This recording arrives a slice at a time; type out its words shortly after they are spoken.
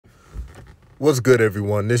What's good,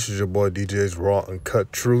 everyone? This is your boy DJ's Raw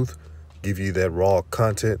Uncut Truth. Give you that raw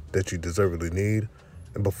content that you deservedly need.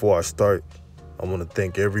 And before I start, I want to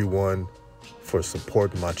thank everyone for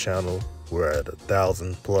supporting my channel. We're at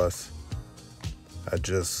 1,000 plus. I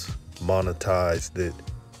just monetized it.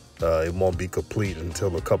 It won't be complete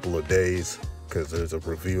until a couple of days because there's a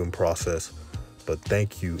reviewing process. But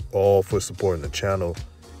thank you all for supporting the channel.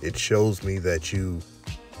 It shows me that you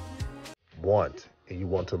want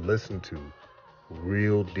to listen to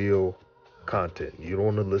real deal content. You don't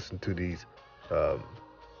want to listen to these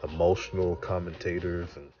emotional commentators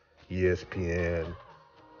and ESPN,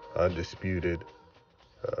 Undisputed,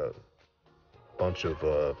 bunch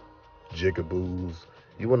of jigaboos.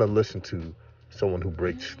 You want to listen to someone who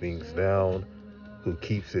breaks things down, who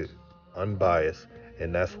keeps it unbiased,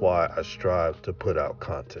 and that's why I strive to put out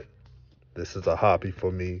content. This is a hobby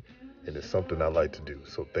for me, and it's something I like to do,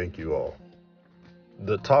 so thank you all.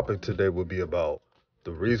 The topic today will be about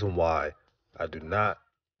the reason why I do not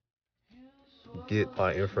get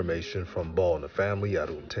my information from Ball in the Family. I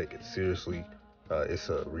don't take it seriously. It's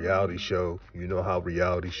a reality show. You know how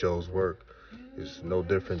reality shows work. It's no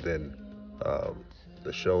different than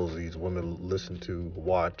the shows these women listen to,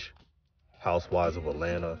 watch, Housewives of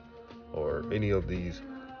Atlanta, or any of these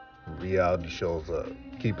reality shows,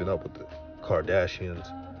 Keeping Up with the Kardashians.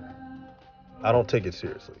 I don't take it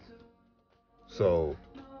seriously. So,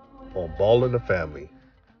 on Ball in the Family,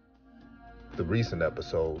 the recent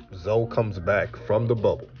episode, Zoe comes back from the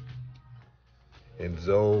bubble. And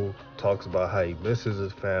Zoe talks about how he misses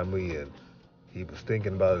his family and he was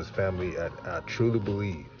thinking about his family. I truly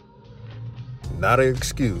believe, not an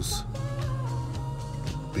excuse,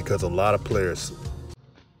 because a lot of players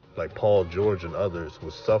like Paul George and others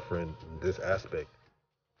was suffering in this aspect.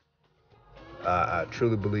 I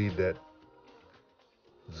truly believe that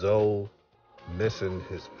Zoe missing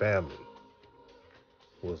his family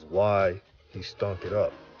was why he stunk it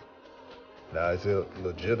up. Now, is it a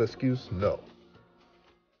legit excuse? No.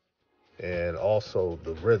 And also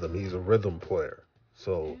the rhythm. He's a rhythm player.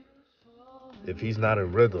 So if he's not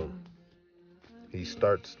in rhythm, he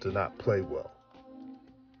starts to not play well.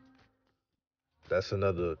 That's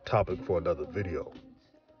another topic for another video.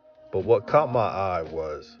 But what caught my eye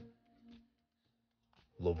was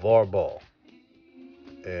Lavar Ball.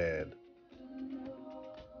 And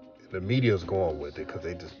the media's going with it because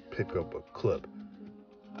they just pick up a clip.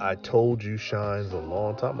 I told you Shines a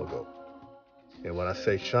long time ago. And when I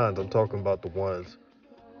say Shines, I'm talking about the ones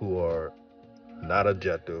who are not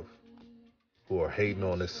objective, who are hating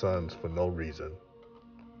on his sons for no reason,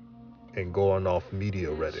 and going off media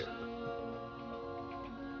Reddit.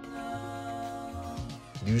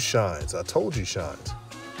 You Shines. I told you Shines.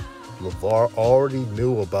 Lavar already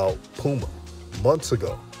knew about Puma months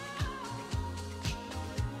ago.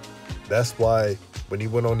 That's why when he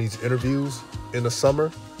went on these interviews in the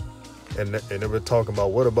summer, and they were talking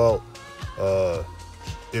about, what about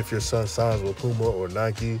if your son signs with Puma or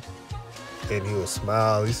Nike, and he would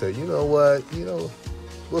smile. He said, you know what,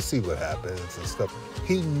 we'll see what happens and stuff.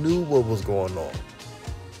 He knew what was going on.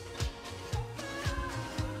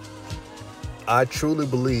 I truly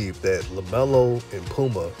believe that LaMelo and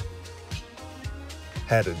Puma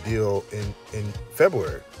had a deal in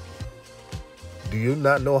February. Do you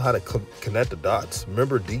not know how to connect the dots?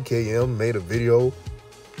 Remember DKM made a video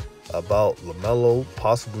about LaMelo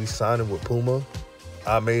possibly signing with Puma?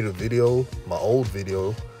 I made a video, my old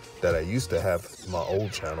video that I used to have in my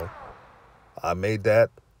old channel. I made that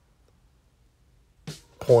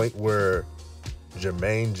point where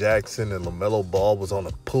Jermaine Jackson and LaMelo Ball was on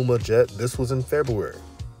a Puma jet. This was in February,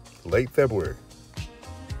 late February.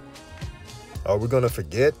 Are we going to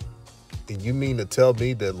forget? And you mean to tell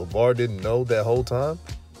me that Lavar didn't know that whole time?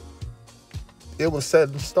 It was set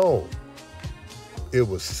in stone. It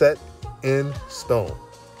was set in stone.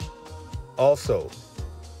 Also,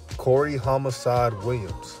 Corey Homicide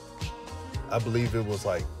Williams, I believe it was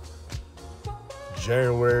like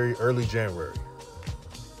early January,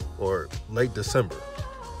 or late December,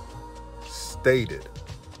 stated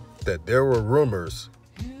that there were rumors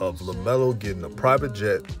of LaMelo getting a private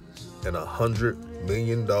jet and $100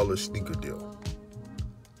 million sneaker deal.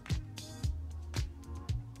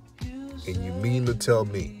 And you mean to tell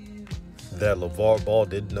me that LaVar Ball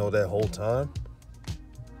didn't know that whole time?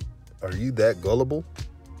 Are you that gullible?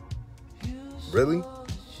 Really?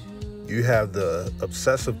 You have the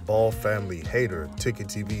obsessive Ball family hater, Ticket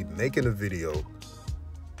TV, making a video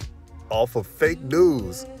off of fake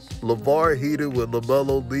news. LaVar heated with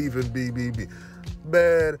LaMelo leaving BBB.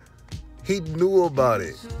 Man, he knew about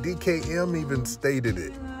it. DKM even stated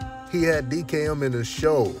it. He had DKM in his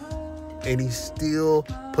show. and he still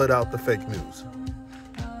put out the fake news.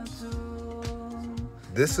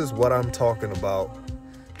 This is what I'm talking about,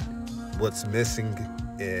 what's missing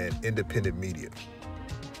in independent media.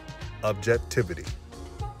 Objectivity,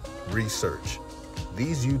 research.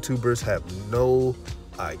 These YouTubers have no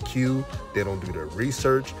IQ, they don't do their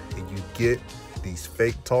research, and you get these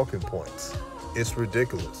fake talking points. It's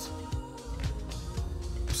ridiculous.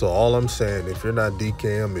 So all I'm saying, if you're not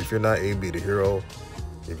DKM, if you're not AB the Hero,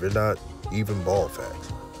 if you're not even Ball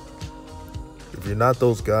Facts, if you're not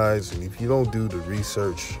those guys, and if you don't do the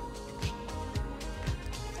research,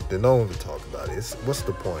 then no one can talk about it. What's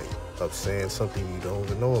the point of saying something you don't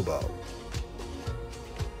even know about?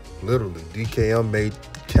 Literally, DKM made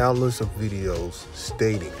countless of videos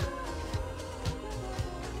stating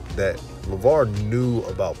that Lavar knew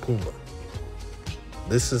about Puma.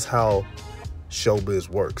 This is how showbiz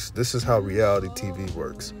works. This is how reality TV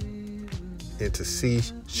works. And to see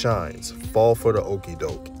Shines fall for the okie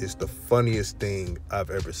doke is the funniest thing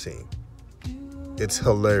I've ever seen. It's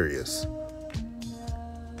hilarious.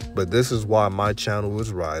 But this is why my channel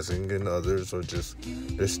is rising and others are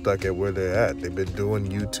they're stuck at where they're at. They've been doing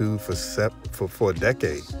YouTube for a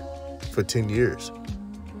decade, for 10 years.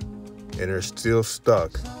 And they're still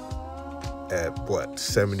stuck at what,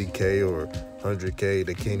 70K or 100K.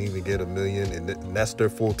 They can't even get 1 million, and that's their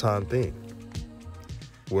full-time thing.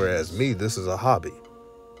 Whereas me, this is a hobby.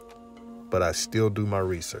 But I still do my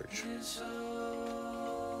research.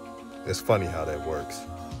 It's funny how that works.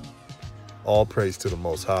 All praise to the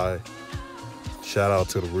Most High. Shout out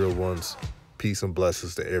to the real ones. Peace and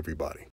blessings to everybody.